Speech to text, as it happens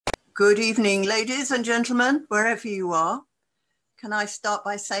Good evening, ladies and gentlemen, wherever you are. Can I start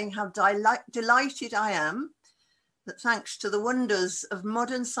by saying how delighted I am that thanks to the wonders of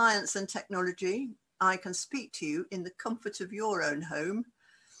modern science and technology, I can speak to you in the comfort of your own home.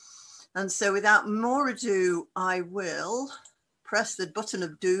 And so without more ado, I will press the button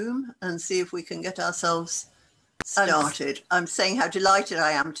of doom and see if we can get ourselves started. I'm saying how delighted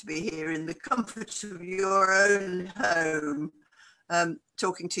I am to be here in the comfort of your own home,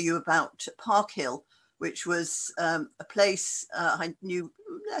 talking to you about Park Hill, which was a place I knew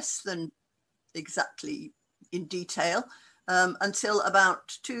less than exactly in detail until about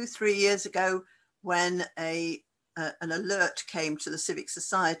 2-3 years ago, when an alert came to the Civic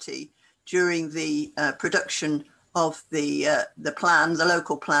Society during the production of the plan, the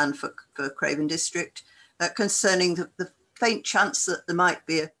local plan for Craven District, concerning the faint chance that there might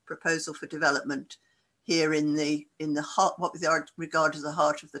be a proposal for development here in the heart, what we regard as the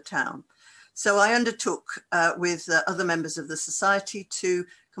heart of the town. So I undertook with other members of the society to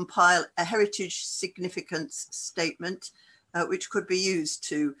compile a heritage significance statement, which could be used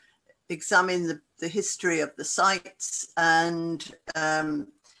to examine the history of the sites and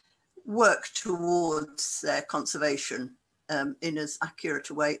work towards their conservation in as accurate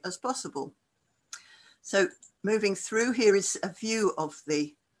a way as possible. So moving through, here is a view of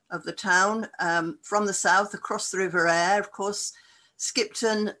the town from the south across the River Aire. Of course,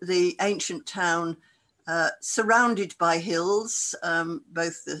 Skipton, the ancient town, surrounded by hills,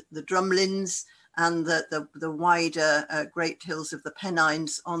 both the drumlins and the wider great hills of the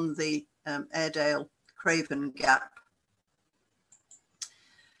Pennines on the Airedale-Craven Gap.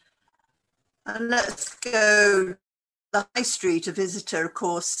 And let's go the High Street. A visitor, of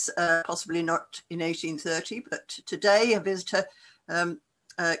course, possibly not in 1830, but today a visitor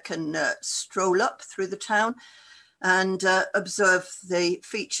can stroll up through the town and observe the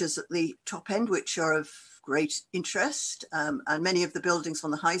features at the top end, which are of great interest. And many of the buildings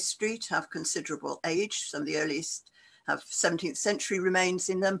on the High Street have considerable age. Some of the earliest have 17th century remains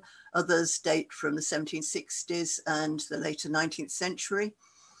in them. Others date from the 1760s and the later 19th century.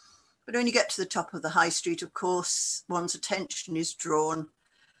 But when you get to the top of the High Street, of course, one's attention is drawn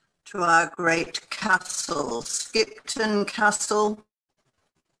to our great castle, Skipton Castle.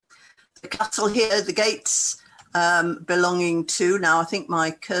 The castle here, the gates belonging to, now I think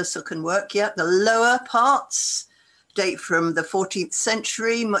my cursor can work yet, the lower parts date from the 14th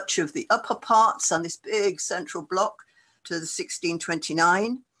century, much of the upper parts and this big central block to the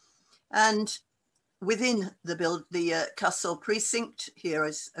 1629. And within the castle precinct, here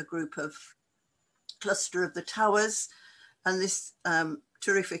is a cluster of the towers and this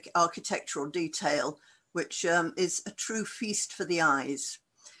terrific architectural detail, which is a true feast for the eyes.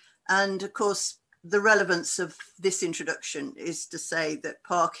 And of course, the relevance of this introduction is to say that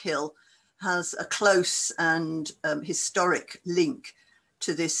Park Hill has a close and historic link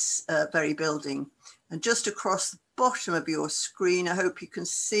to this very building. And just across the bottom of your screen, I hope you can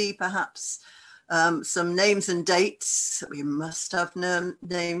see perhaps some names and dates. We must have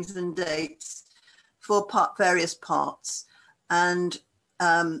names and dates for various parts. And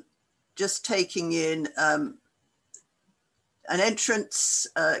just taking in an entrance,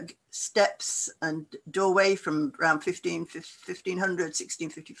 steps and doorway from around 1500,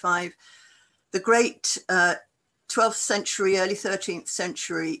 1655. The great 12th century, early 13th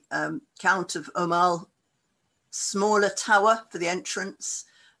century Count of Aumale smaller tower for the entrance,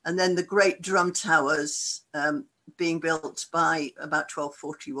 and then the great drum towers being built by about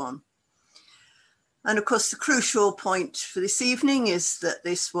 1241. And of course, the crucial point for this evening is that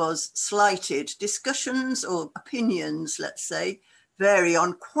this was slighted. Discussions or opinions, let's say, vary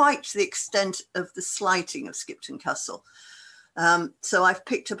on quite the extent of the slighting of Skipton Castle. So I've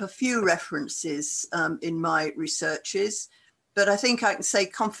picked up a few references in my researches, but I think I can say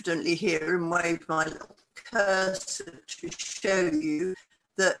confidently here and wave my little cursor to show you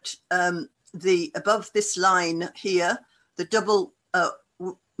that above this line here, the double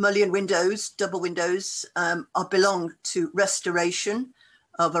mullion windows, double windows, belong to restoration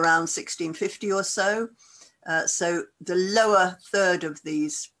of around 1650 or so. So the lower third of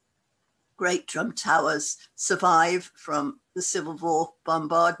these great drum towers survive from the Civil War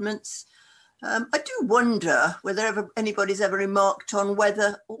bombardments. I do wonder whether anybody's ever remarked on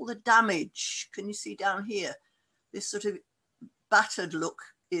whether all the damage, can you see down here, this sort of battered look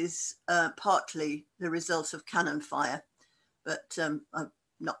is partly the result of cannon fire, but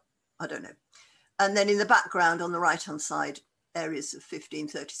I don't know. And then in the background on the right-hand side, areas of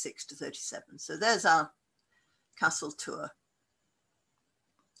 1536 to 37. So there's our castle tour.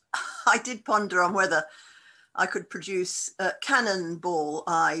 I did ponder on whether I could produce cannonball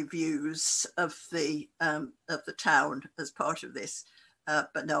eye views of the town as part of this.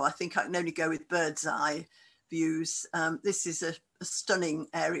 But no, I think I can only go with bird's eye views. This is a stunning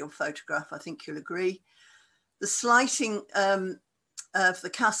aerial photograph, I think you'll agree. The slighting of the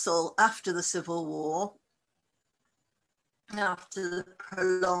castle after the Civil War, after the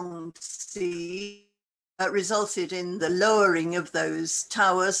prolonged siege, resulted in the lowering of those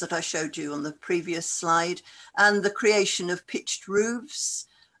towers that I showed you on the previous slide, and the creation of pitched roofs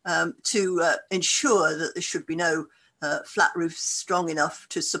to ensure that there should be no flat roofs strong enough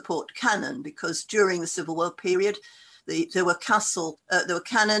to support cannon, because during the Civil War period, there were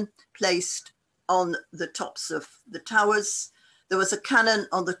cannon placed on the tops of the towers. There was a cannon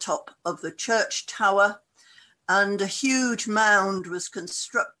on the top of the church tower, and a huge mound was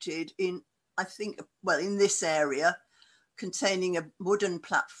constructed in, I think, well, in this area, containing a wooden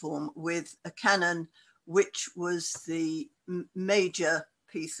platform with a cannon, which was the major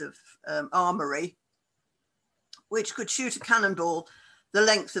piece of armoury, which could shoot a cannonball the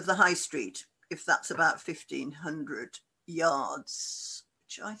length of the high street, if that's about 1,500 yards,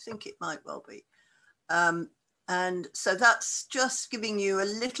 which I think it might well be. And so that's just giving you a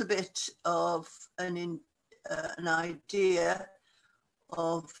little bit of an idea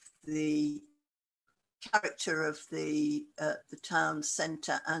of the character of the town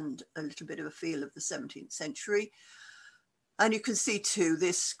centre and a little bit of a feel of the 17th century. And you can see too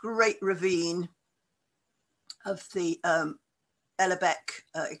this great ravine of the Ellerbeck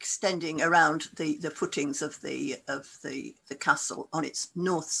extending around the footings of the castle on its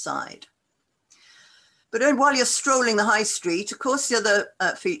north side. But then while you're strolling the high street, of course, the other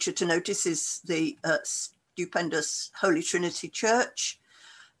feature to notice is the stupendous Holy Trinity Church.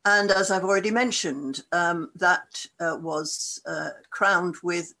 And as I've already mentioned, that was crowned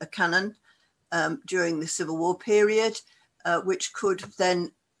with a cannon during the Civil War period, which could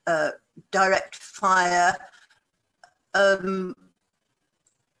then direct fire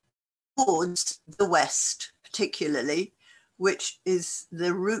towards the west, particularly, which is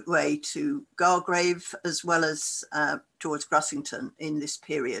the routeway to Gargrave, as well as towards Grassington in this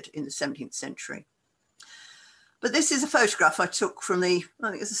period in the 17th century. But this is a photograph I took from I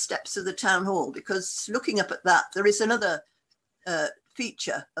think it's the steps of the town hall, because looking up at that, there is another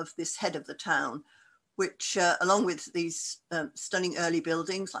feature of this head of the town, which along with these stunning early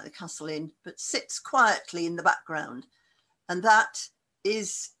buildings like the Castle Inn, but sits quietly in the background. And that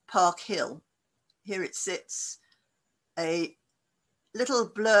is Park Hill. Here it sits, a little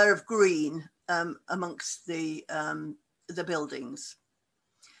blur of green amongst the buildings.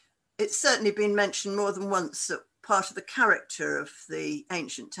 It's certainly been mentioned more than once that part of the character of the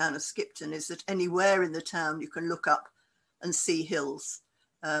ancient town of Skipton is that anywhere in the town you can look up and see hills.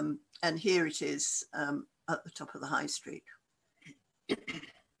 And here it is at the top of the high street.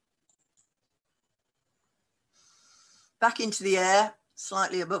 Back into the air,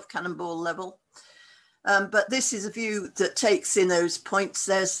 slightly above cannonball level. But this is a view that takes in those points.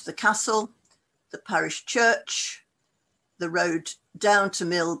 There's the castle, the parish church, the road down to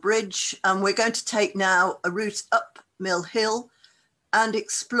Mill Bridge. And we're going to take now a route up Mill Hill and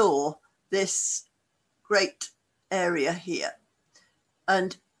explore this great area here.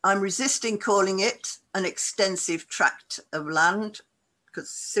 And I'm resisting calling it an extensive tract of land, because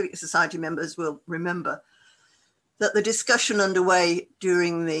Civic Society members will remember that the discussion underway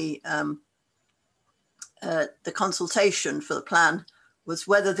during the consultation for the plan was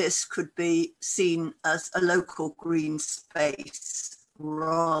whether this could be seen as a local green space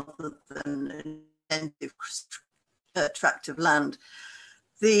rather than an extensive tract of land.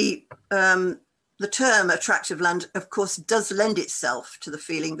 The term a tract of land, of course, does lend itself to the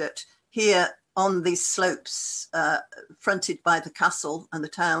feeling that here on these slopes fronted by the castle and the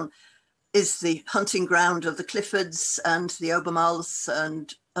town is the hunting ground of the Cliffords and the Obermals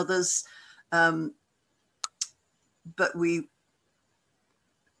and others. But we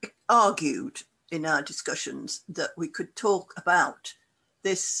argued in our discussions that we could talk about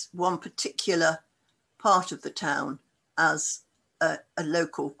this one particular part of the town as a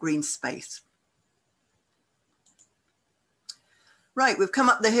local green space. Right, we've come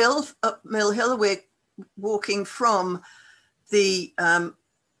up the hill, up Mill Hill. We're walking from the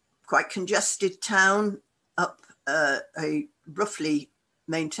quite congested town up a roughly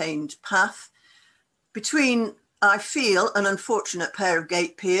maintained path between, I feel, an unfortunate pair of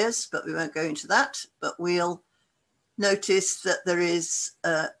gate piers, but we won't go into that. But we'll notice that there is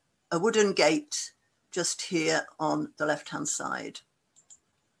a wooden gate just here on the left-hand side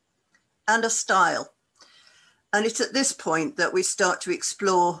and a stile. And it's at this point that we start to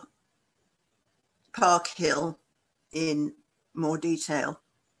explore Park Hill in more detail.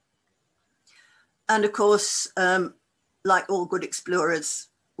 And of course, like all good explorers,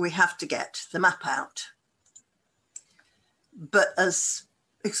 we have to get the map out. But as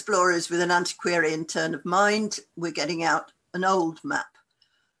explorers with an antiquarian turn of mind, we're getting out an old map.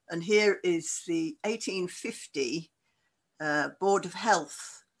 And here is the 1850 Board of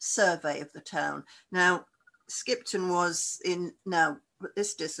Health survey of the town. Now, Skipton was now at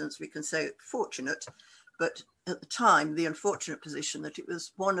this distance, we can say fortunate, but at the time, the unfortunate position that it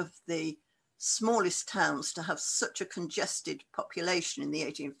was one of the smallest towns to have such a congested population in the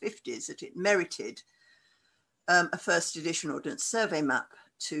 1850s that it merited a first edition Ordnance Survey map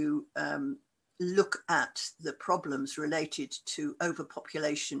to look at the problems related to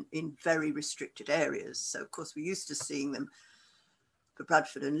overpopulation in very restricted areas. So of course we're used to seeing them for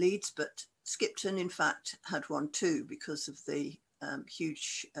Bradford and Leeds, but Skipton in fact had one too because of the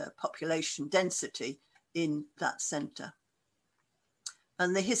huge population density in that centre.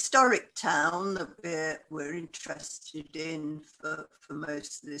 And the historic town that we're interested in for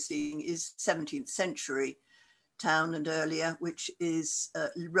most of this evening is 17th century town and earlier, which is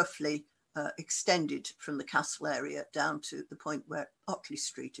roughly extended from the castle area down to the point where Otley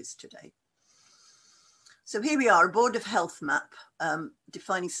Street is today. So here we are, a Board of Health map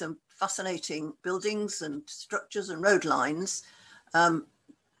defining some fascinating buildings and structures and road lines,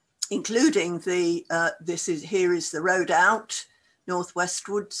 including the, here is the road out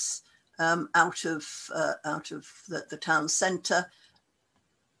northwestwards out of the town centre.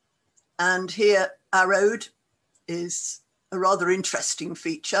 And here our road is a rather interesting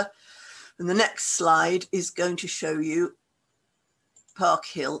feature. And the next slide is going to show you Park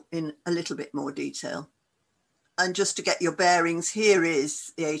Hill in a little bit more detail. And just to get your bearings, here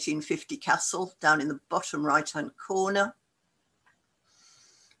is the 1850 castle down in the bottom right-hand corner.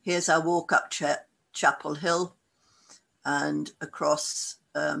 Here's our walk up Chapel Hill and across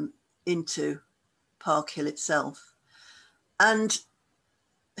into Park Hill itself. And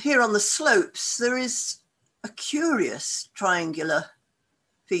here on the slopes, there is a curious triangular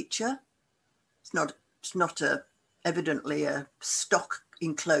feature. It's not evidently a stock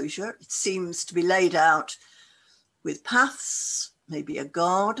enclosure. It seems to be laid out with paths, maybe a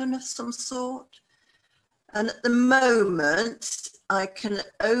garden of some sort. And at the moment, I can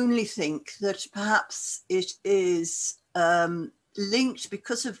only think that perhaps it is linked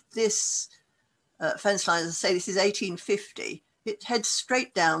because of this fence line. As I say, this is 1850. It heads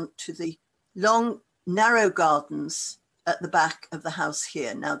straight down to the long, narrow gardens at the back of the house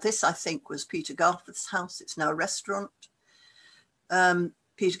here. Now, this, I think, was Peter Garforth's house. It's now a restaurant.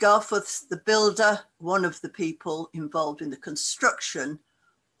 Peter Garforth's the builder, one of the people involved in the construction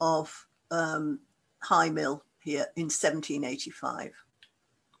of High Mill here in 1785.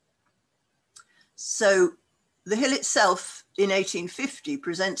 So the hill itself in 1850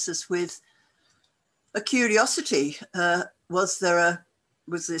 presents us with a curiosity. Was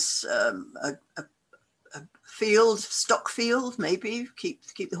this a field, stock field, maybe keep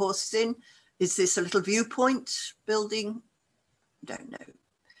the horses in? Is this a little viewpoint building? Don't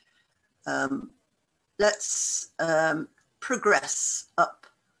know. Let's progress up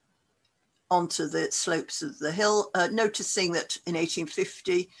onto the slopes of the hill, noticing that in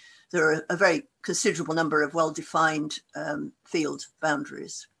 1850 there are a very considerable number of well-defined field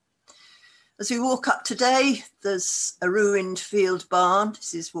boundaries. As we walk up today, there's a ruined field barn.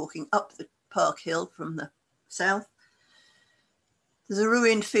 This is walking up the Park Hill from the south. There's a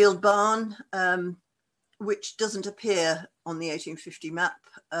ruined field barn, which doesn't appear on the 1850 map.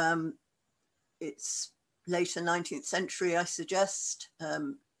 It's later 19th century, I suggest.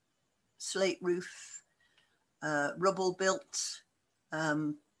 Slate roof, rubble built.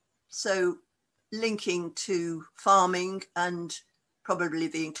 So linking to farming and probably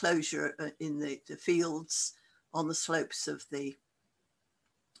the enclosure in the fields on the slopes of the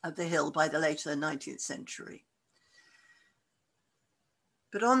hill by the later 19th century.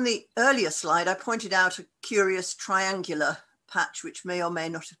 But on the earlier slide, I pointed out a curious triangular patch, which may or may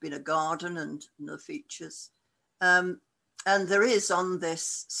not have been a garden and other features. And there is on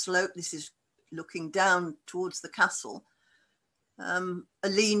this slope, this is looking down towards the castle, a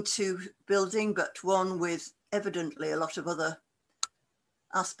lean-to building, but one with evidently a lot of other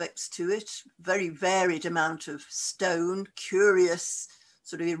aspects to it. Very varied amount of stone, curious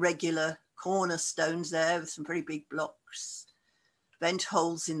sort of irregular cornerstones there with some very big blocks, vent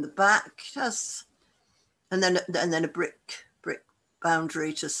holes in the back. It has, and then a brick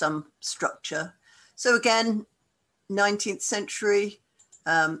boundary to some structure. So again, 19th century.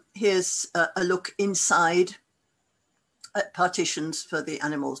 Here's a look inside at partitions for the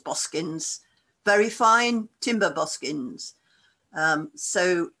animals, boskins, very fine timber boskins.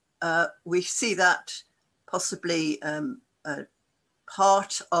 So we see that possibly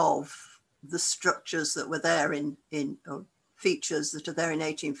part of the structures that were there or features that are there in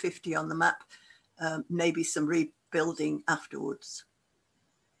 1850 on the map, maybe some rebuilding afterwards.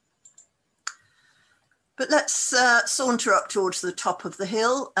 But let's saunter up towards the top of the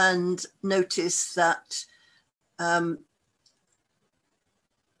hill and notice that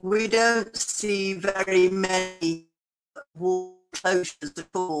we don't see very many wall closures at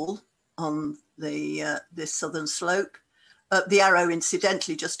all on the this southern slope. The arrow,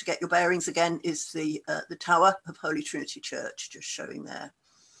 incidentally, just to get your bearings again, is the tower of Holy Trinity Church, just showing there.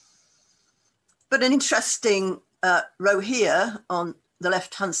 But an interesting row here on the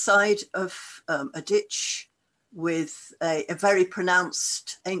left-hand side of a ditch with a very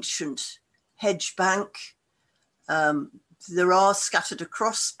pronounced ancient hedge bank. There are scattered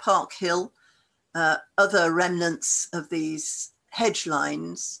across Park Hill other remnants of these hedge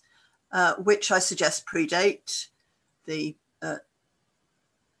lines, which I suggest predate the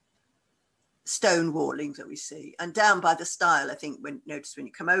stone walling that we see. And down by the stile, I think, notice when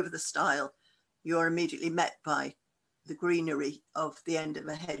you come over the stile, you're immediately met by the greenery of the end of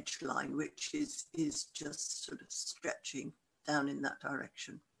a hedge line, which is just sort of stretching down in that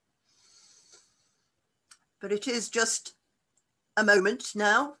direction. But it is just a moment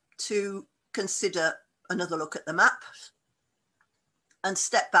now to consider another look at the map and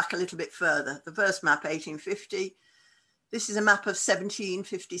step back a little bit further. The first map, 1850. This is a map of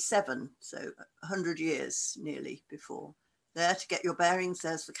 1757, so 100 years nearly before. There, to get your bearings,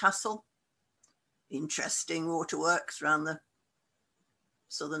 there's the castle. Interesting waterworks around the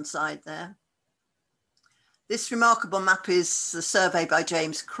southern side there. This remarkable map is the survey by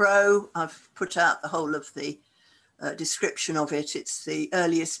James Crow. I've put out the whole of the description of it. It's the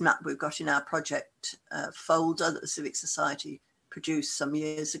earliest map we've got in our project folder that the Civic Society produced some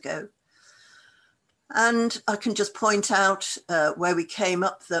years ago. And I can just point out where we came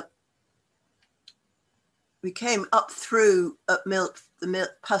up through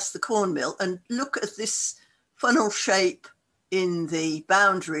past the corn mill, and look at this funnel shape in the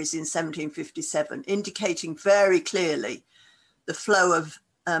boundaries in 1757, indicating very clearly the flow of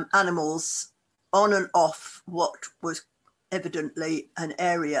animals on and off what was evidently an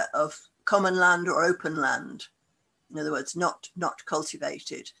area of common land or open land. In other words, not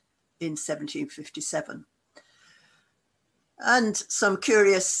cultivated in 1757. And some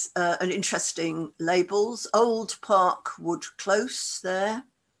curious and interesting labels. Old Park Wood Close there.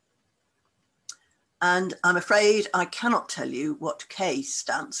 And I'm afraid I cannot tell you what K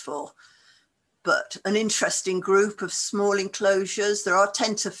stands for, but an interesting group of small enclosures. There are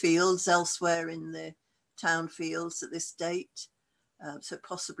tenter fields elsewhere in the town fields at this date, so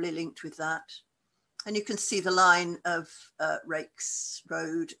possibly linked with that. And you can see the line of Rakes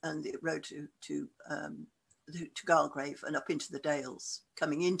Road and the road to Gargrave and up into the Dales,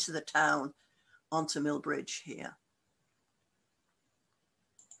 coming into the town onto Millbridge here.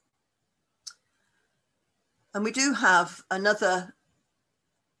 And we do have another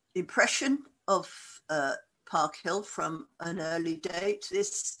impression of Park Hill from an early date,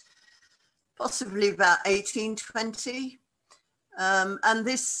 this possibly about 1820. And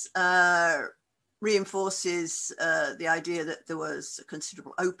this reinforces the idea that there was a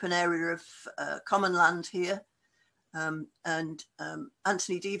considerable open area of common land here.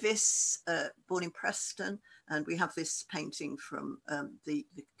 Anthony Davis, born in Preston, and we have this painting from the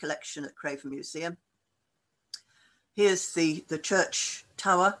collection at Craven Museum. Here's the church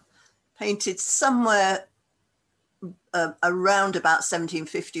tower, painted somewhere around about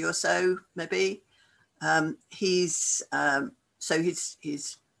 1750 or so, maybe. He's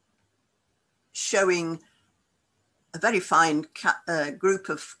showing a very fine group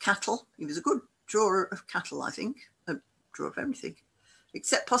of cattle. He was a good drawer of cattle, I think, a drawer of everything,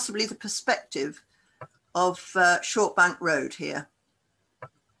 except possibly the perspective of Shortbank Road here.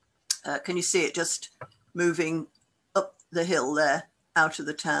 Can you see it just moving up the hill there, out of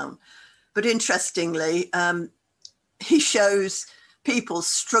the town? But interestingly, he shows people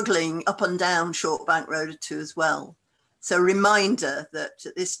struggling up and down Shortbank Road too as well. So a reminder that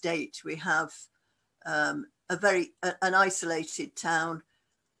at this date we have an isolated town,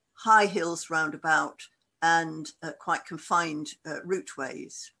 high hills round about, and quite confined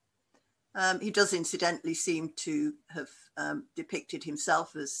routeways. He does incidentally seem to have depicted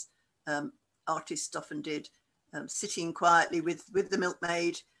himself, as artists often did, sitting quietly with the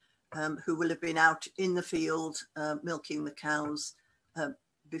milkmaid, who will have been out in the field milking the cows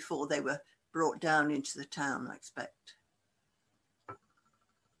before they were brought down into the town, I expect.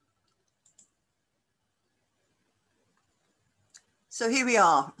 So here we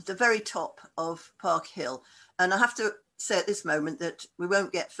are at the very top of Park Hill. And I have to say at this moment that we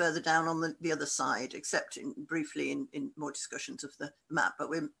won't get further down on the other side, except briefly in more discussions of the map, but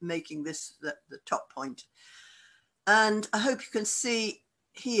we're making this the top point. And I hope you can see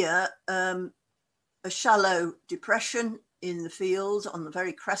here a shallow depression in the field on the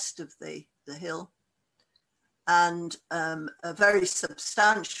very crest of the hill, and a very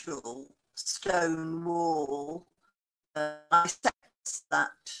substantial stone wall bisects that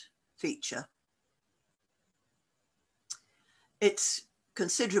feature. It's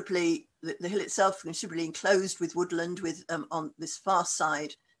considerably, the hill itself considerably enclosed with woodland, with on this far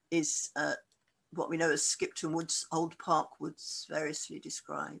side is what we know as Skipton Woods, Old Park Woods, variously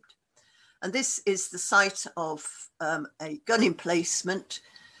described. And this is the site of a gun emplacement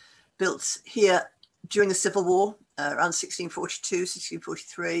built here during the Civil War, around 1642,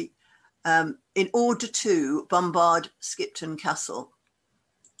 1643, in order to bombard Skipton Castle.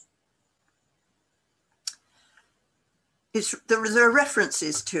 There are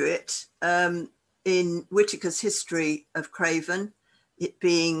references to it in Whitaker's History of Craven, it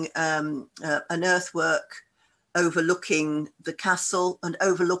being an earthwork overlooking the castle and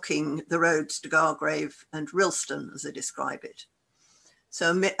overlooking the roads to Gargrave and Rilston, as they describe it.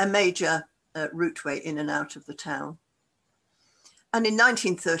 So a major routeway in and out of the town. And in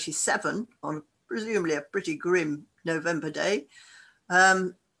 1937, on presumably a pretty grim November day,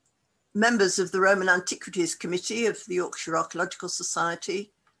 members of the Roman Antiquities Committee of the Yorkshire Archaeological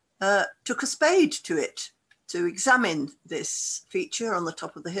Society took a spade to it to examine this feature on the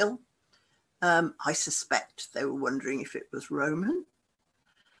top of the hill. I suspect they were wondering if it was Roman.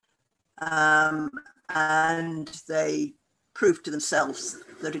 And they proved to themselves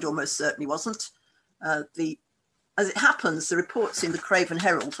that it almost certainly wasn't. As it happens, the reports in the Craven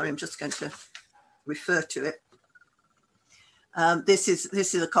Herald, sorry, I'm just going to refer to it. This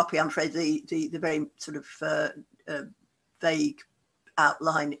is a copy, I'm afraid. The very sort of vague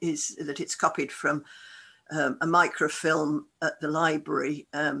outline is that it's copied from a microfilm at the library,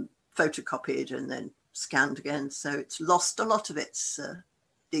 photocopied and then scanned again. So it's lost a lot of its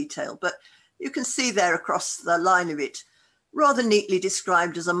detail, but you can see there across the line of it, rather neatly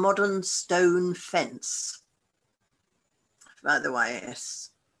described as a modern stone fence by the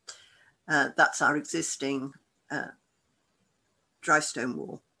YAS. That's our existing dry stone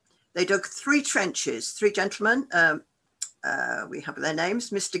wall. They dug 3 trenches, 3 gentlemen, we have their names,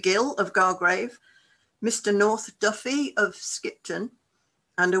 Mr. Gill of Gargrave, Mr. North Duffy of Skipton,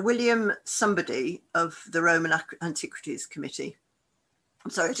 and a William somebody of the Roman Antiquities Committee.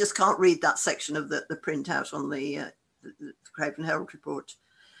 I'm sorry, I just can't read that section of the printout on the Craven Herald report.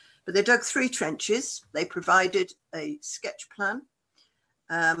 But they dug 3 trenches. They provided a sketch plan.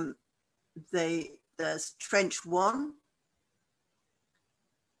 There's trench 1,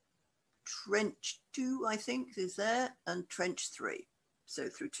 trench 2, I think, is there, and trench 3. So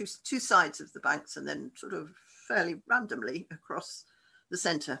through two sides of the banks and then sort of fairly randomly across the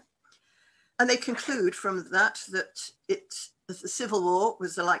centre. And they conclude from that the Civil War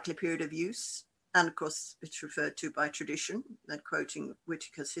was the likely period of use. And of course, it's referred to by tradition, then quoting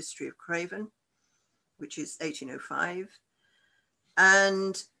Whitaker's History of Craven, which is 1805.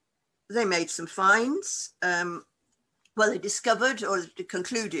 And they made some finds. Well, they discovered or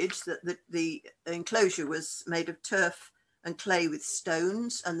concluded that the enclosure was made of turf and clay with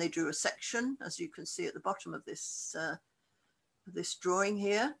stones, and they drew a section, as you can see at the bottom of this drawing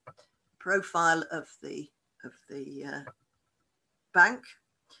here, profile of the bank.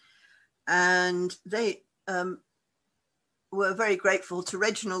 And they were very grateful to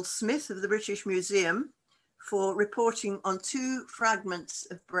Reginald Smith of the British Museum for reporting on 2 fragments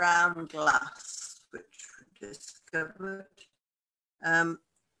of brown glass, which were discovered, and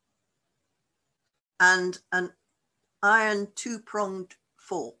an iron 2-pronged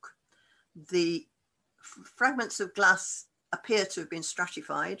fork. The fragments of glass appear to have been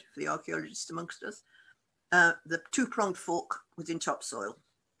stratified for the archaeologists amongst us. The 2-pronged fork was in topsoil.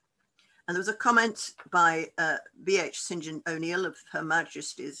 And there was a comment by B.H. St. John O'Neill of Her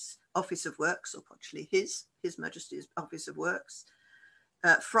Majesty's Office of Works, or actually His Majesty's Office of Works,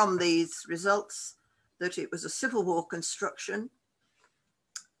 from these results, that it was a Civil War construction,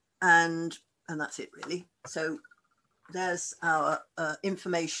 and that's it really. So there's our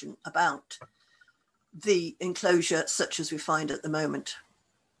information about the enclosure such as we find at the moment.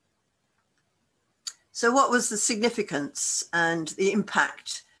 So what was the significance and the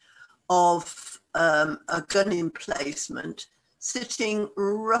impact of a gun emplacement sitting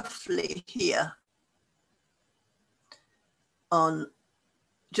roughly here on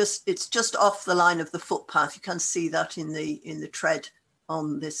it's just off the line of the footpath. You can see that in the tread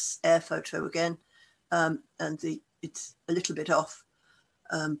on this air photo again, and it's a little bit off.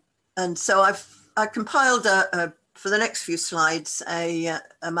 And so I compiled for the next few slides a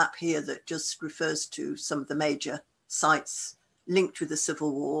map here that just refers to some of the major sites linked with the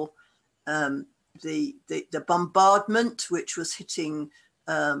Civil War. The bombardment, which was hitting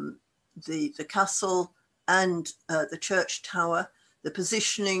the castle and the church tower, the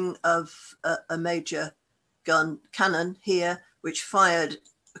positioning of a major cannon here, which fired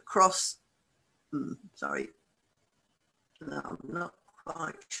across, sorry, no, I'm not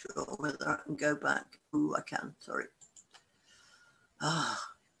quite sure whether I can go back. Ooh, I can, sorry. Ah,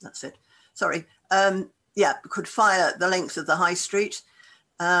 that's it, sorry. Yeah, could fire the length of the high street.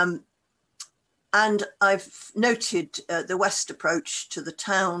 And I've noted the west approach to the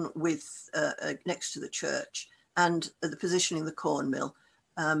town with next to the church and the positioning of the corn mill.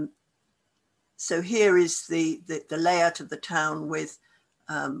 So here is the layout of the town with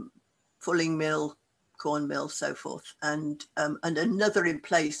fulling mill, corn mill, so forth. And another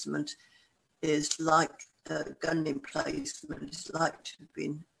emplacement is like gun emplacement is like to have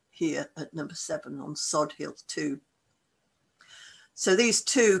been here at number 7 on Sod Hill 2. So these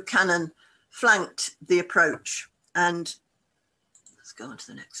two cannon flanked the approach, and let's go on to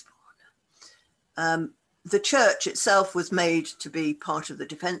the next board. The church itself was made to be part of the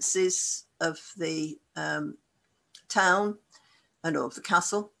defences of the town and of the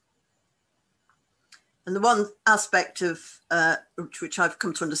castle. And the one aspect of which I've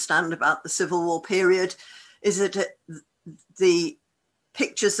come to understand about the Civil War period is that the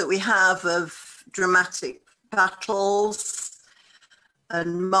pictures that we have of dramatic battles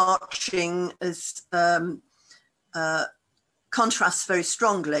and marching as contrasts very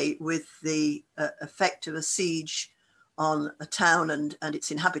strongly with the effect of a siege on a town and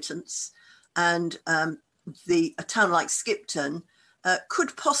its inhabitants. And a town like Skipton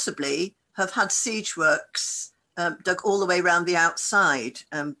could possibly have had siege works dug all the way around the outside.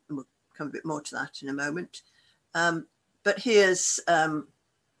 We'll come a bit more to that in a moment. But here's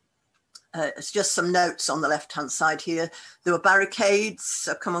it's just some notes on the left-hand side here. There were barricades.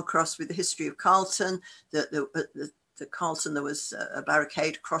 I've come across with the history of Carlton. The Carlton, there was a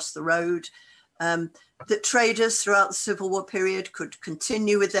barricade across the road. That traders throughout the Civil War period could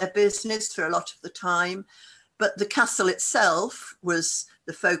continue with their business for a lot of the time. But the castle itself was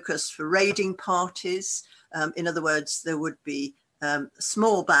the focus for raiding parties. In other words, there would be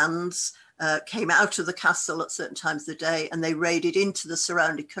small bands came out of the castle at certain times of the day, and they raided into the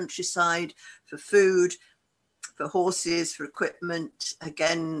surrounding countryside for food, for horses, for equipment.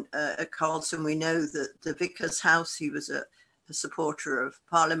 Again, at Carlton, we know that the vicar's house, he was a supporter of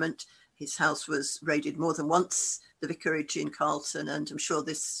Parliament. His house was raided more than once, the vicarage in Carlton, and I'm sure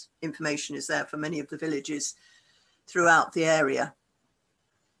this information is there for many of the villages throughout the area.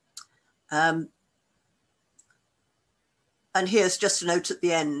 And here's just a note at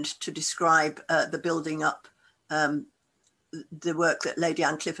the end to describe the building up, the work that Lady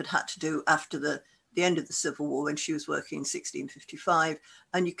Anne Clifford had to do after the end of the Civil War when she was working in 1655.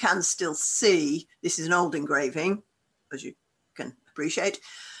 And you can still see, this is an old engraving, as you can appreciate,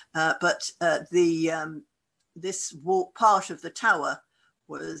 but this part of the tower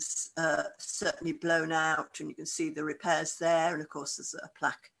was certainly blown out, and you can see the repairs there. And of course, there's a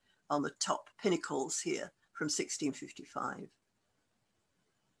plaque on the top pinnacles here from 1655.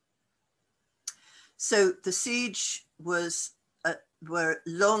 So the siege were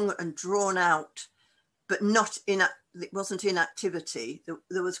long and drawn out, but it wasn't inactivity.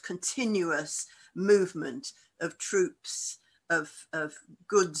 There was continuous movement of troops, of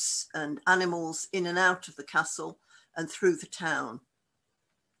goods and animals in and out of the castle and through the town.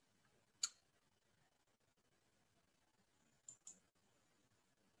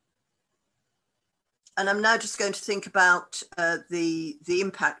 And I'm now just going to think about the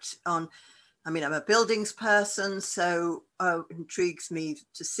impact on, I mean, I'm a buildings person, so it intrigues me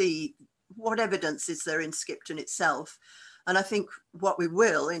to see what evidence is there in Skipton itself. And I think what we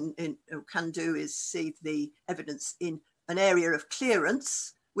can do is see the evidence in an area of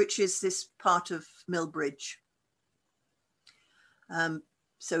clearance, which is this part of Mill Bridge.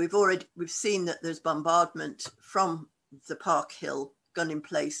 So we've seen that there's bombardment from the Park Hill gun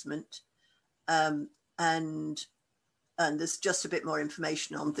emplacement. And there's just a bit more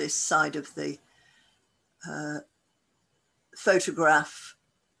information on this side of the photograph,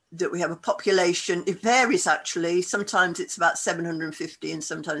 that we have a population. It varies actually. Sometimes it's about 750 and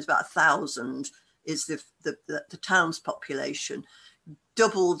sometimes about 1,000 is the town's population.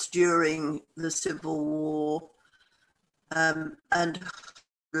 Doubled during the Civil War and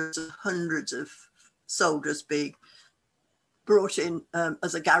hundreds of soldiers being brought in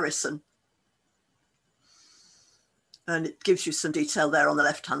as a garrison. And it gives you some detail there on the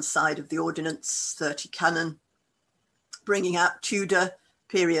left-hand side of the ordnance, 30 cannon, bringing out Tudor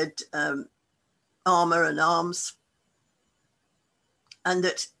period armour and arms. And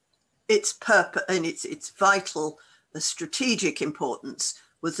that its purpose and its vital strategic importance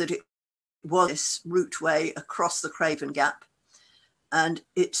was that it was this routeway across the Craven Gap, and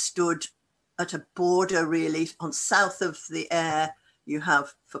it stood at a border really on south of the Aire. You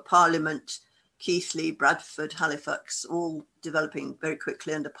have for Parliament, Keighley, Bradford, Halifax, all developing very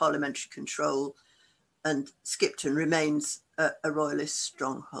quickly under parliamentary control, and Skipton remains a royalist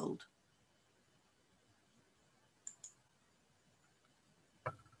stronghold.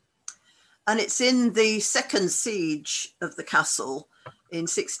 And it's in the second siege of the castle in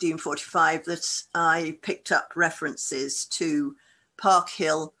 1645 that I picked up references to Park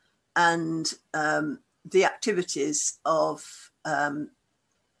Hill and the activities of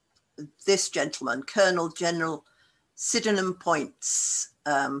this gentleman, Colonel General Sydenham Points.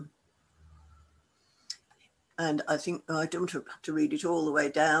 And I think, I don't have to read it all the way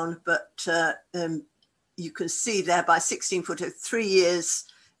down, but you can see there by 1640, 3 years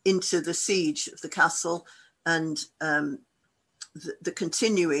into the siege of the castle and the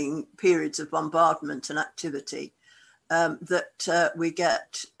continuing periods of bombardment and activity, that we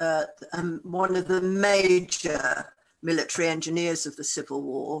get one of the major military engineers of the Civil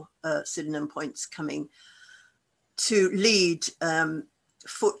War, Sydenham Points, coming to lead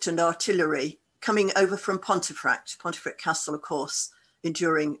foot and artillery, coming over from Pontefract Castle, of course,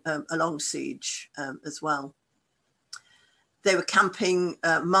 enduring a long siege as well. They were camping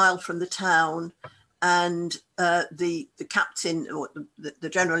a mile from the town, and the captain, or the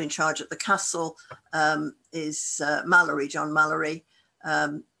general in charge at the castle, is Mallory, John Mallory.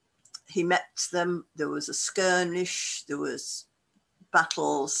 He met them. There was a skirmish. There was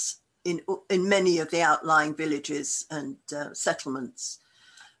battles in many of the outlying villages and settlements.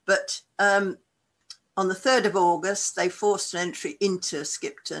 But on the 3rd of August, they forced an entry into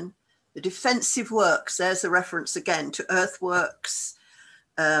Skipton. The defensive works, there's a reference again to earthworks,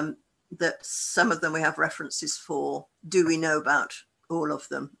 that some of them we have references for. Do we know about all of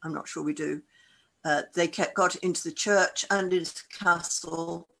them? I'm not sure we do. They got into the church and into the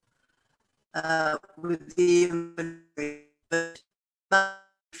castle with the inventory, but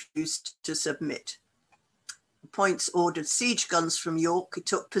refused to submit. Points ordered siege guns from York. He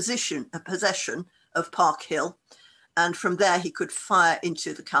took possession of Park Hill, and from there he could fire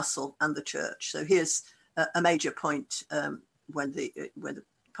into the castle and the church. So here's a major point when the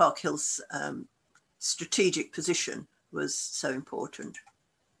Park Hill's strategic position was so important.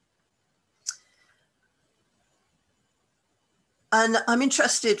 And I'm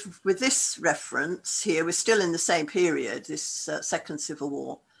interested with this reference here. We're still in the same period, this Second Civil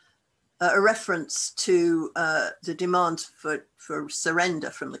War. A reference to the demand for surrender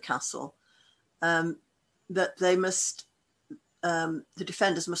from the castle. That they must, the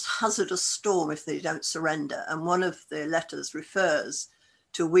defenders must hazard a storm if they don't surrender. And one of the letters refers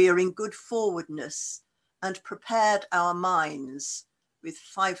to "we are in good forwardness and prepared our minds with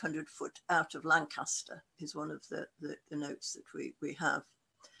 500 foot out of Lancaster," is one of the notes that we have.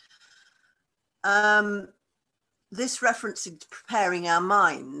 This reference to preparing our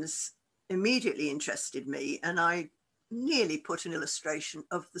minds immediately interested me, and I nearly put an illustration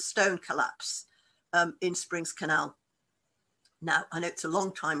of the stone collapse in Springs Canal. Now, I know it's a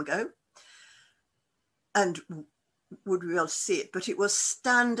long time ago and would be able to see it, but it was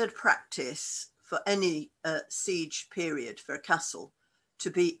standard practice for any siege period for a castle to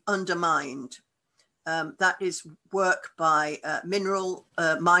be undermined. That is work by mineral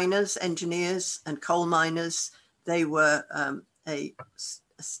miners, engineers and coal miners. They were a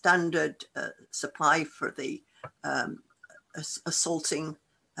standard supply for the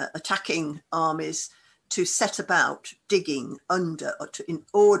attacking armies to set about digging under, in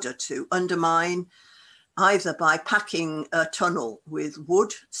order to undermine, either by packing a tunnel with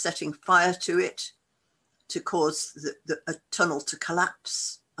wood, setting fire to it to cause a tunnel to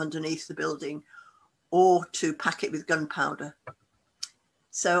collapse underneath the building, or to pack it with gunpowder.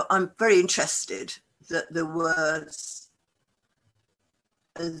 So I'm very interested that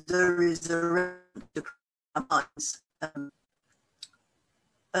there is a mines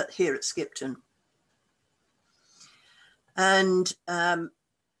here at Skipton. And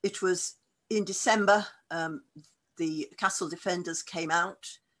it was in December, the castle defenders came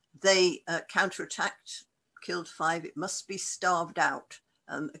out. They counterattacked, killed 5. It must be starved out.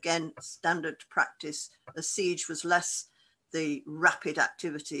 Again, standard practice. The siege was less the rapid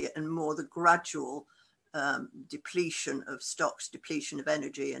activity and more the gradual depletion of stocks, depletion of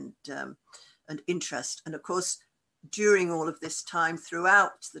energy and interest. And of course, during all of this time,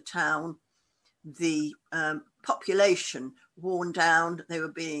 throughout the town, the population worn down. They were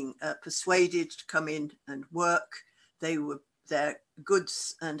being persuaded to come in and work. Their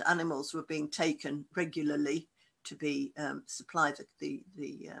goods and animals were being taken regularly to be supplied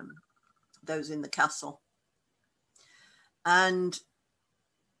those in the castle. And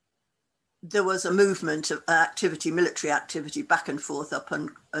there was a movement of activity, military activity, back and forth up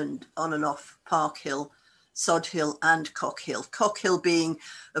and on and off Park Hill, Sod Hill and Cock Hill. Cock Hill being,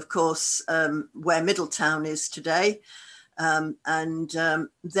 of course, where Middletown is today.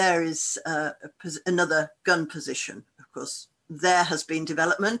 There is another gun position. Of course, there has been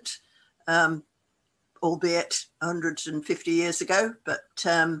development, albeit 150 years ago, but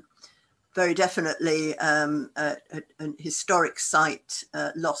very definitely a historic site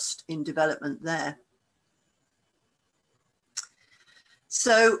lost in development there.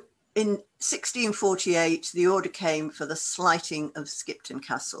 So in 1648, the order came for the slighting of Skipton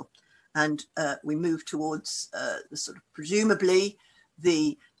Castle, and we moved towards the sort of presumably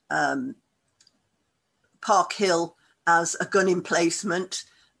the Park Hill as a gun emplacement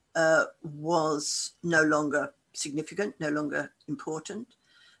was no longer significant, no longer important.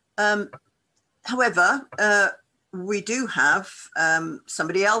 However, we do have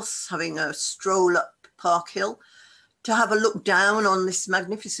somebody else having a stroll up Park Hill to have a look down on this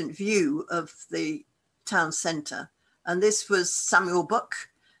magnificent view of the town centre. And this was Samuel Buck,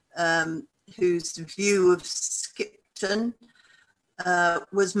 whose view of Skipton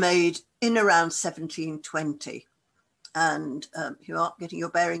was made in around 1720. And you are getting your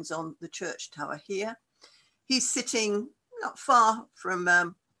bearings on the church tower here. He's sitting not far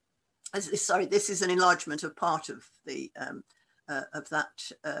from, sorry, this is an enlargement of part of the of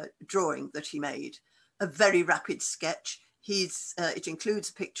that drawing that he made. A very rapid sketch. It includes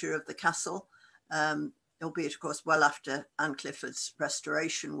a picture of the castle, albeit of course well after Anne Clifford's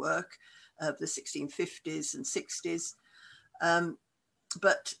restoration work of the 1650s and 60s.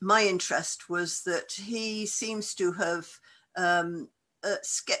 But my interest was that he seems to have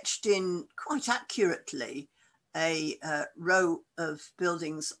sketched in quite accurately a row of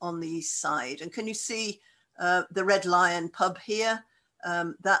buildings on the east side. And can you see the Red Lion pub here?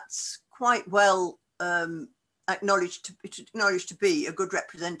 That's quite well acknowledged to be a good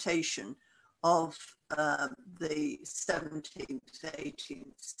representation of the 17th, 18th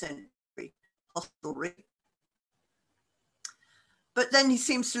century hostelry. But then he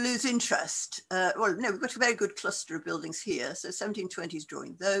seems to lose interest. Well, no, we've got a very good cluster of buildings here. So 1720s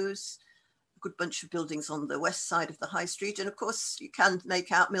drawing those, a good bunch of buildings on the west side of the High Street. And of course, you can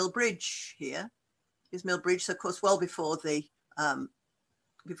make out Mill Bridge here. Here's Mill Bridge, so of course, well before the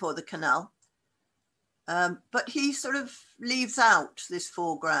canal. But he sort of leaves out this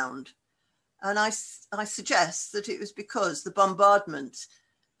foreground. And I suggest that it was because the bombardment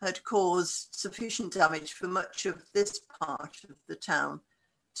had caused sufficient damage for much of this part of the town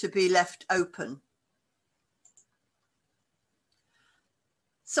to be left open.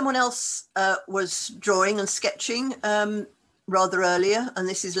 Someone else was drawing and sketching rather earlier, and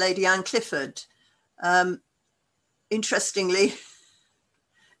this is Lady Anne Clifford. Interestingly,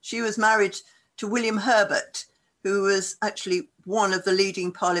 she was married to William Herbert, who was actually one of the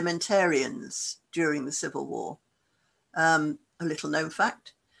leading parliamentarians during the Civil War. A little known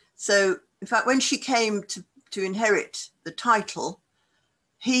fact. So, in fact, when she came to inherit the title,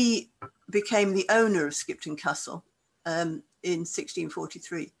 he became the owner of Skipton Castle in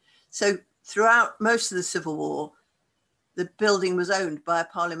 1643. So, throughout most of the Civil War, the building was owned by a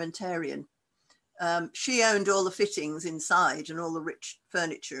parliamentarian. She owned all the fittings inside and all the rich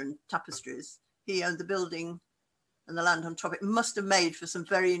furniture and tapestries. He owned the building and the land on top. It must have made for some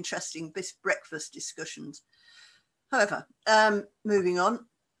very interesting breakfast discussions. However, moving on.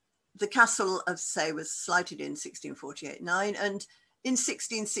 The castle, as I say, was slighted in 1648-9, and in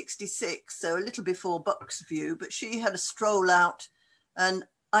 1666, so a little before Buck's view, but she had a stroll out, and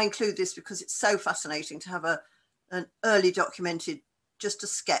I include this because it's so fascinating to have an early documented, just a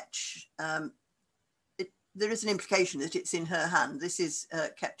sketch. There is an implication that it's in her hand. This is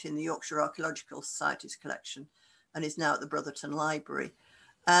kept in the Yorkshire Archaeological Society's collection and is now at the Brotherton Library.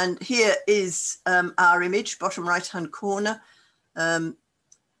 And here is our image, bottom right-hand corner.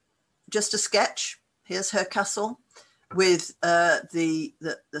 Just a sketch. Here's her castle with the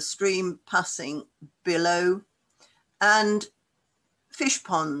stream passing below and fish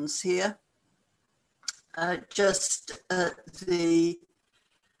ponds here. Just the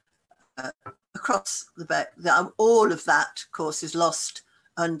across the beck. All of that, of course, is lost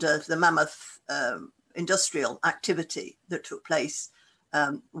under the mammoth industrial activity that took place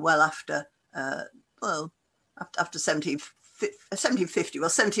well after, after 1750, well,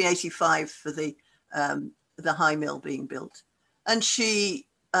 1785 for the high mill being built. And she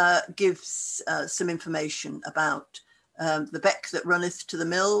gives some information about the beck that runneth to the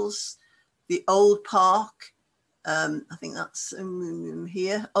mills, the old park, I think that's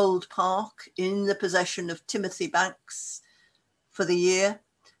here, Old Park, in the possession of Timothy Banks for the year.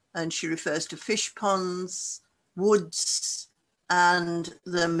 And she refers to fish ponds, woods, and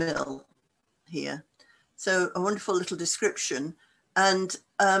the mill here. So a wonderful little description, and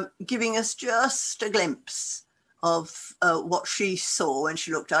giving us just a glimpse of what she saw when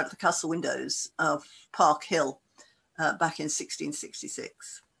she looked out of the castle windows of Park Hill back in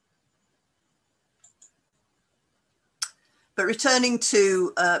 1666. But returning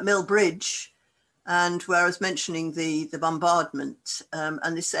to Mill Bridge, and where I was mentioning the bombardment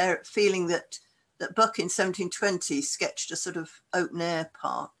and this feeling that Buck in 1720 sketched a sort of open air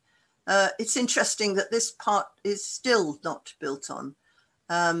part. It's interesting that this part is still not built on,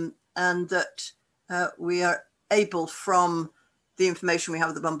 and that we are able, from the information we have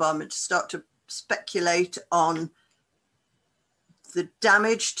of the bombardment, to start to speculate on the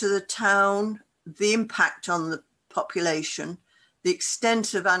damage to the town, the impact on the population, the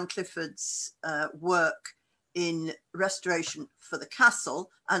extent of Anne Clifford's work in restoration for the castle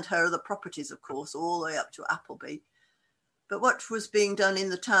and her other properties, of course, all the way up to Appleby. But what was being done in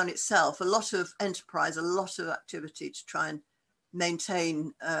the town itself, a lot of enterprise, a lot of activity to try and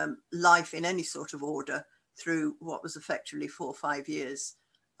maintain life in any sort of order through what was effectively 4 or 5 years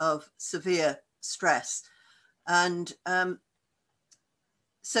of severe stress. And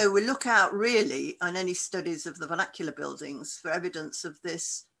so we look out really on any studies of the vernacular buildings for evidence of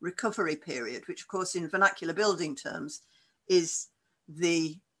this recovery period, which of course in vernacular building terms is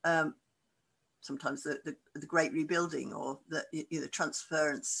the sometimes the great rebuilding, or the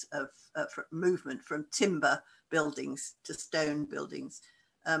transference of movement from timber buildings to stone buildings.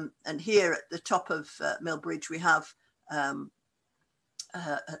 And here at the top of Mill Bridge we have a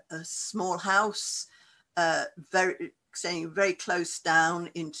small house, staying very close down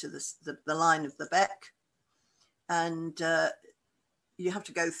into the line of the beck, and you have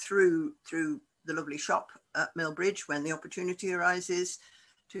to go through the lovely shop at Mill Bridge when the opportunity arises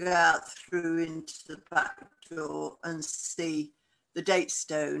to go out through into the back door and see the date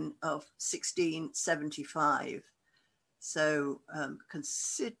stone of 1675. So not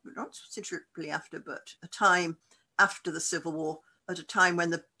considerably after, but a time after the Civil War, at a time when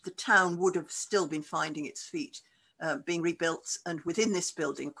the town would have still been finding its feet, being rebuilt. And within this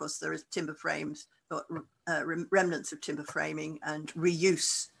building, of course, there is timber frames, remnants of timber framing and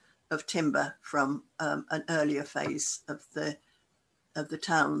reuse of timber from an earlier phase of the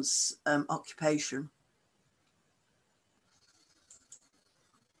town's occupation.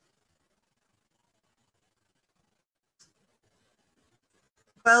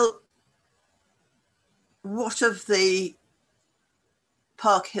 Well, what of the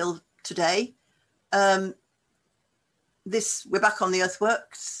Park Hill today? We're back on the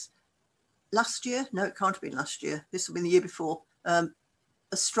earthworks. Last year? No, it can't have been last year. This will be the year before. A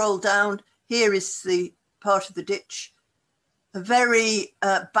stroll down. Here is the part of the ditch. A very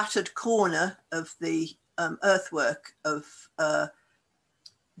battered corner of the earthwork of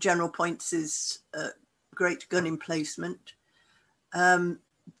General Points's great gun emplacement.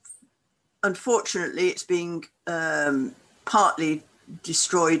 Unfortunately, it's being partly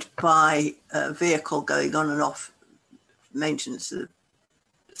destroyed by a vehicle going on and off, maintenance of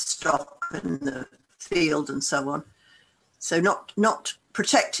stock and the field and so on. So not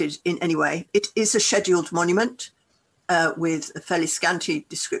protected in any way. It is a scheduled monument with a fairly scanty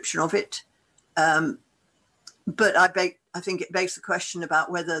description of it. But I think it begs the question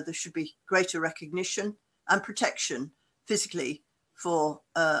about whether there should be greater recognition and protection physically for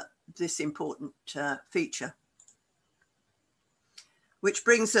this important feature. Which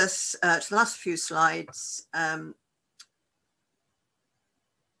brings us to the last few slides.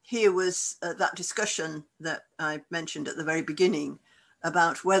 Here was that discussion that I mentioned at the very beginning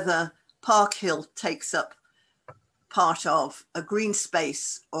about whether Park Hill takes up part of a green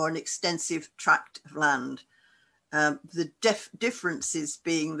space or an extensive tract of land. The differences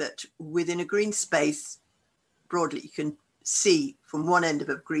being that within a green space, broadly, you can see from one end of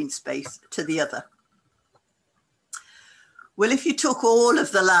a green space to the other. Well, if you took all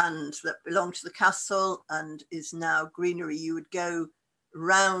of the land that belonged to the castle and is now greenery, you would go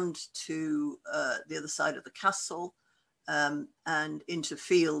round to the other side of the castle, and into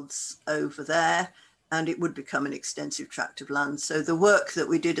fields over there, and it would become an extensive tract of land. So the work that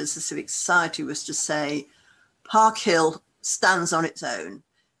we did as a civic society was to say, Park Hill stands on its own.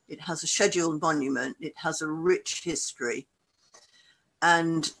 It has a scheduled monument. It has a rich history.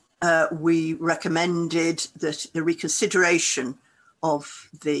 And we recommended that the reconsideration of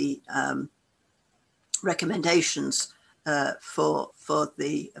the recommendations for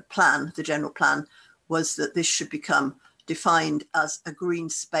the plan, the general plan, was that this should become defined as a green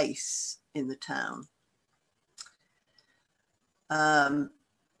space in the town.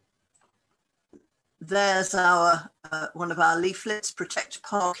 There's our one of our leaflets, Protect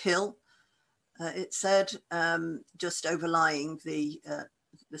Park Hill. It said, just overlying the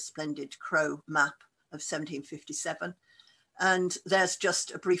splendid Crow map of 1757. And there's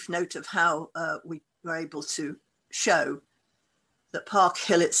just a brief note of how we were able to show that Park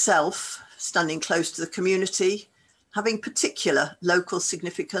Hill itself, standing close to the community, having particular local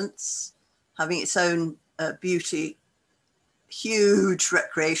significance, having its own beauty, huge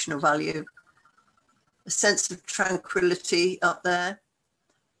recreational value, a sense of tranquility up there.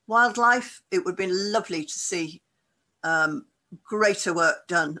 Wildlife, it would have been lovely to see greater work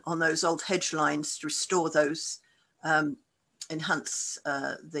done on those old hedge lines to restore those, enhance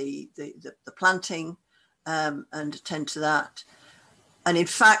the planting and attend to that. And in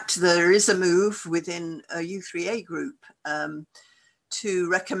fact, there is a move within a U3A group to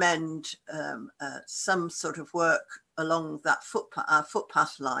recommend some sort of work along that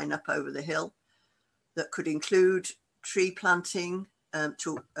footpath line up over the hill that could include tree planting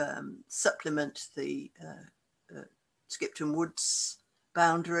to supplement the Skipton Woods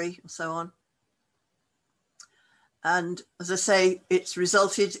boundary and so on. And as I say, it's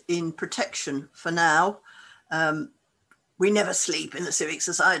resulted in protection for now. We never sleep in the Civic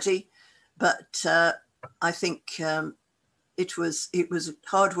Society, but I think it was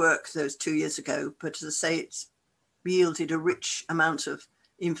hard work those 2 years ago, but as I say, it's yielded a rich amount of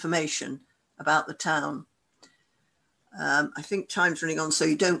information about the town. I think time's running on, so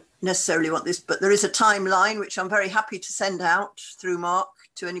you don't necessarily want this, but there is a timeline, which I'm very happy to send out through Mark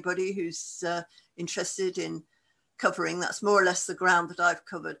to anybody who's interested in covering. That's more or less the ground that I've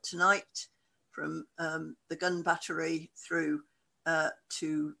covered tonight, from the gun battery through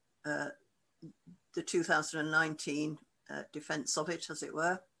to the 2019 defence of it, as it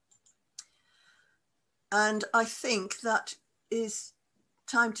were. And I think that is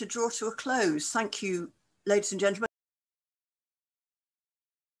time to draw to a close. Thank you, ladies and gentlemen.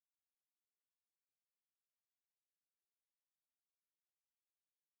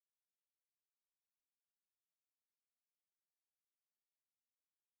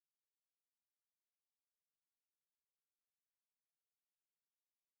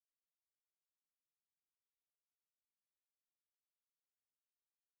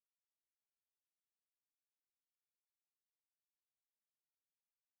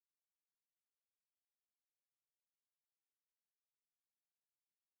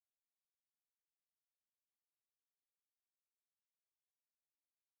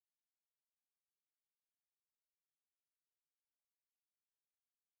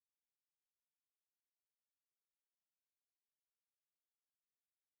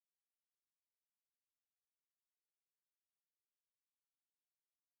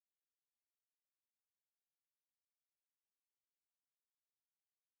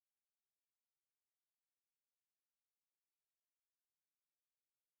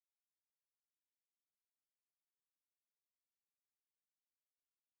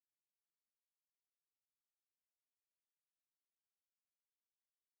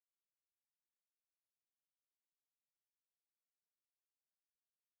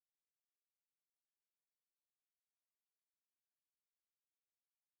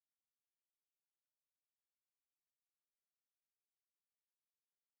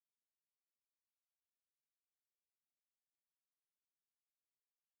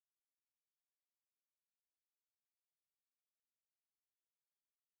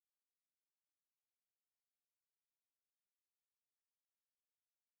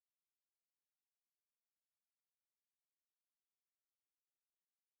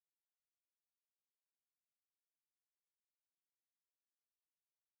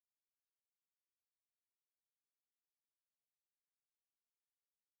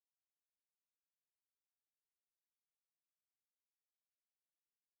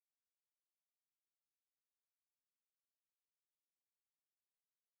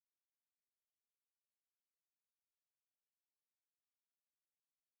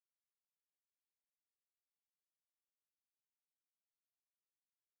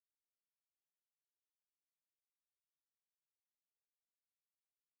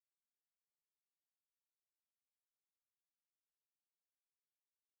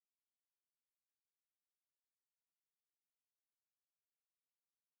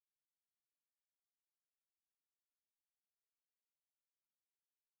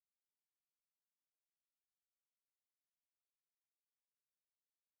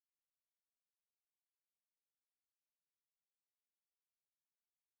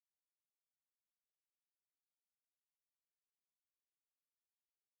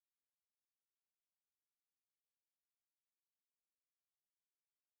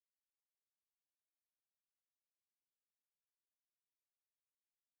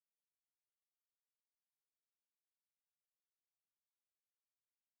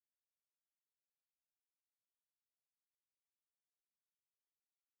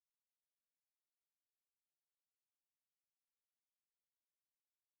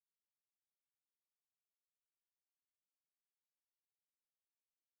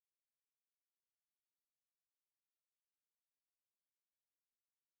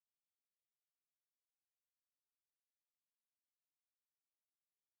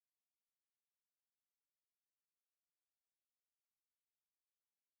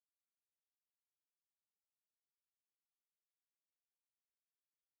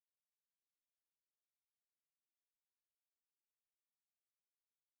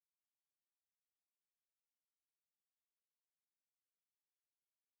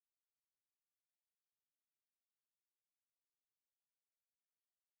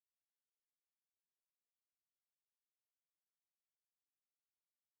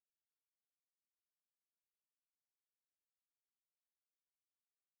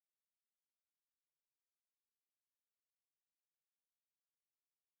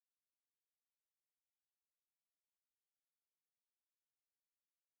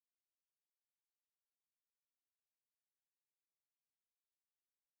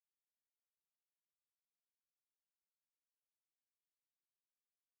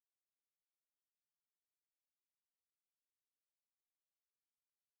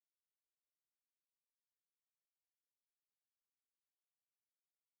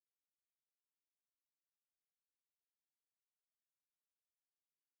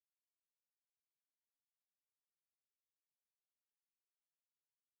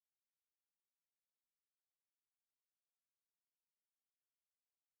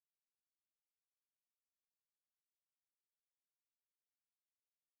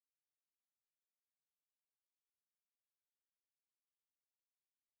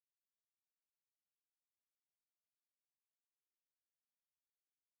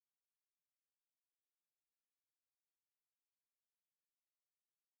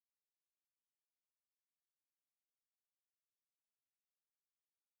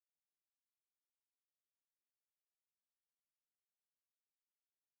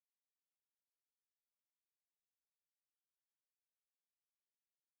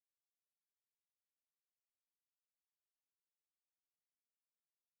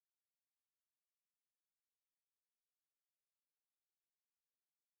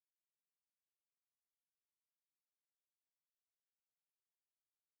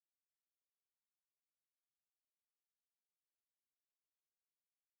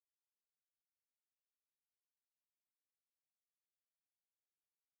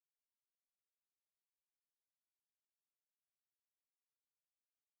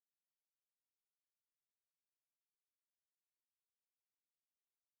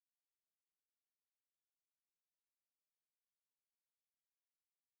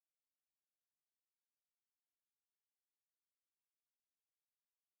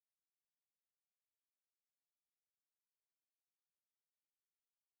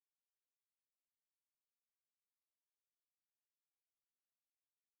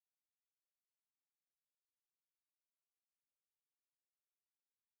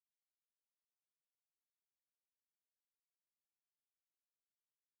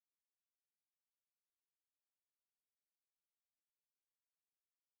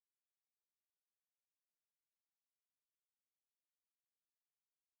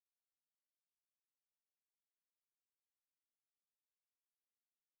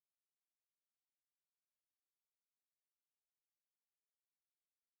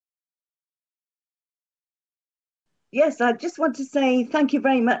 Yes, I just want to say thank you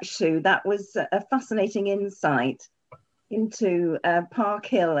very much, Sue. That was a fascinating insight into Park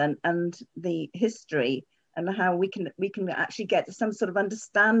Hill and the history and how we can actually get some sort of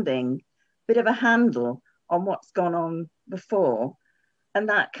understanding, bit of a handle on what's gone on before, and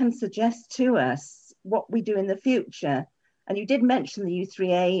that can suggest to us what we do in the future. And you did mention the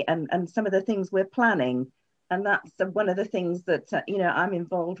U3A and some of the things we're planning, and that's one of the things that I'm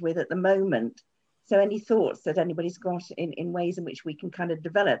involved with at the moment. So any thoughts that anybody's got in ways in which we can kind of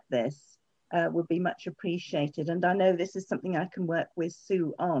develop this would be much appreciated. And I know this is something I can work with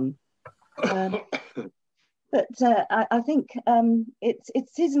Sue on. But I think it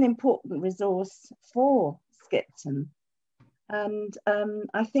is an important resource for Skipton. And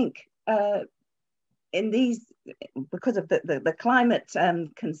I think in these, because of the climate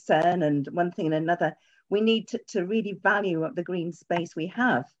concern and one thing and another, we need to really value the green space we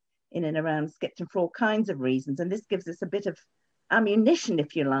have in and around Skipton for all kinds of reasons. And this gives us a bit of ammunition,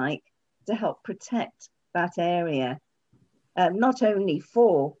 if you like, to help protect that area, not only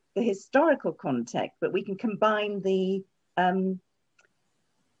for the historical context, but we can combine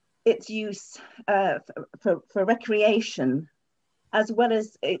its use for recreation, as well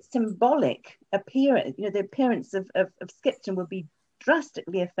as its symbolic appearance. The appearance of Skipton would be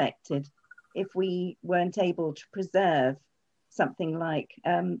drastically affected if we weren't able to preserve something like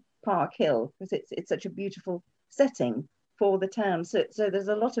Park Hill, because it's such a beautiful setting for the town. So there's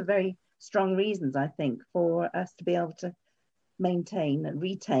a lot of very strong reasons, I think, for us to be able to maintain and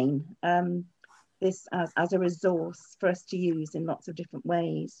retain this as a resource for us to use in lots of different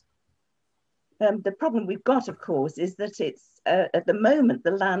ways. The problem we've got, of course, is that it's at the moment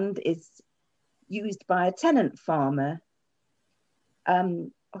the land is used by a tenant farmer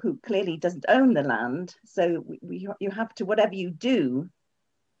who clearly doesn't own the land. So you have to, whatever you do,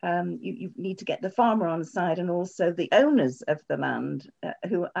 you need to get the farmer on side and also the owners of the land,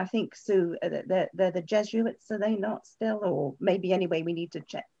 who I think, Sue, they're the Jesuits, are they not still? Or maybe anyway, we need to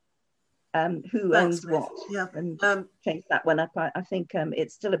check who owns what, and change that one up. I think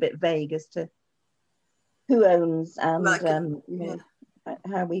it's still a bit vague as to who owns and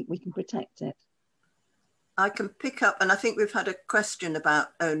how we can protect it. I can pick up, and I think we've had a question about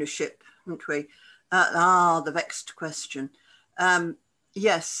ownership, haven't we? The vexed question.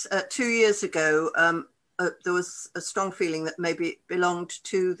 Yes, 2 years ago, there was a strong feeling that maybe it belonged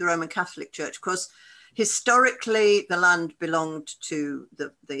to the Roman Catholic Church, because historically the land belonged to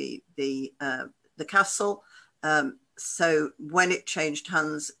the castle. So when it changed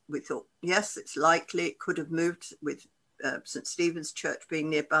hands, we thought, yes, it's likely it could have moved with St. Stephen's Church being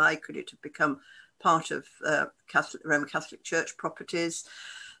nearby. Could it have become part of Roman Catholic Church properties?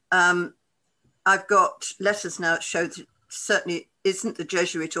 I've got letters now that show that it certainly isn't the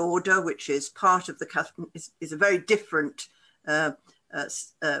Jesuit order, which is part of the Catholic, is a very different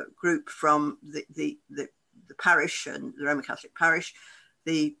group from the parish and the Roman Catholic parish.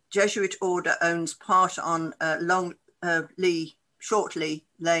 The Jesuit order owns part on Short Lee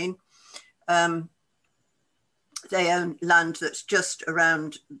Lane. They own land that's just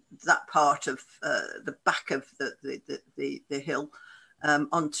around that part of the back of the hill,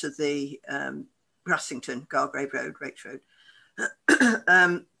 onto the Grassington, Gargrave Road, Rates Road.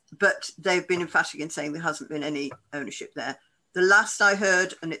 But they've been emphatic in saying there hasn't been any ownership there. The last I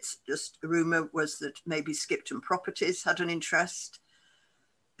heard, and it's just a rumour, was that maybe Skipton Properties had an interest.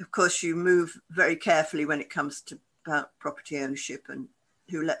 Of course, you move very carefully when it comes to about property ownership and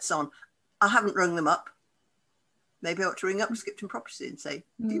who lets on. I haven't rung them up. Maybe I ought to ring up Skipton Properties and say,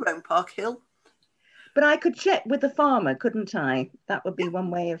 do you own Park Hill? But I could check with the farmer, couldn't I? That would be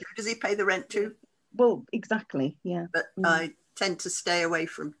one way of... Does he pay the rent too? Well, exactly, yeah. But I tend to stay away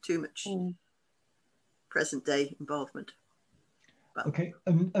from too much present day involvement. But, okay,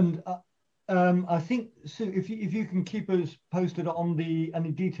 and I think, Sue, if you can keep us posted on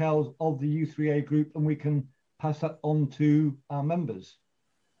any details of the U3A group, and we can pass that on to our members.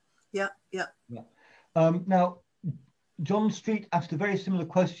 Yeah. Now, John Street asked a very similar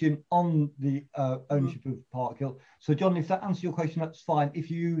question on the ownership of Park Hill. So, John, if that answers your question, that's fine. If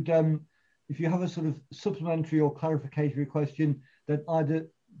you have a sort of supplementary or clarificatory question, then either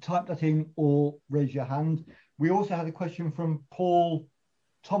type that in or raise your hand. We also had a question from Paul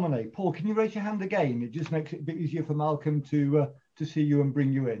Tominay. Paul, can you raise your hand again? It just makes it a bit easier for Malcolm to see you and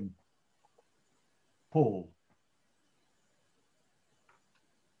bring you in. Paul.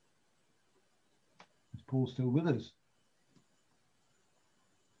 Is Paul still with us?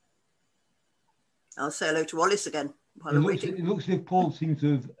 I'll say hello to Wallace again while I'm waiting. It looks as if Paul seems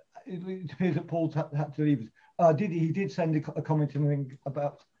to have... It appears that Paul had to leave us. He did send a comment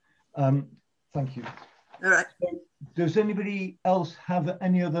about... thank you. All right. Does anybody else have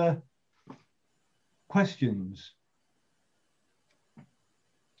any other questions?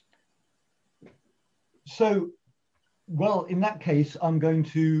 So, well, in that case, I'm going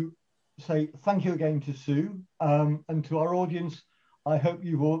to say thank you again to Sue, and to our audience. I hope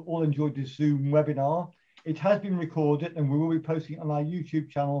you've all enjoyed this Zoom webinar. It has been recorded and we will be posting it on our YouTube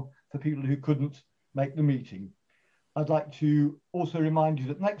channel for people who couldn't make the meeting. I'd like to also remind you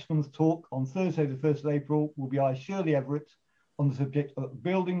that next month's talk on Thursday, the 1st of April, will be by Shirley Everett on the subject of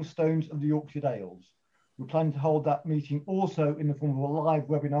building stones of the Yorkshire Dales. We're planning to hold that meeting also in the form of a live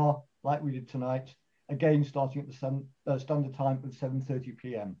webinar like we did tonight, again starting at the standard time of 7:30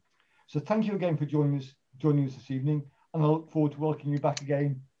 p.m. So thank you again for joining us this evening, and I look forward to welcoming you back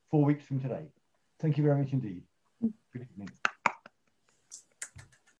again 4 weeks from today. Thank you very much indeed. Good evening.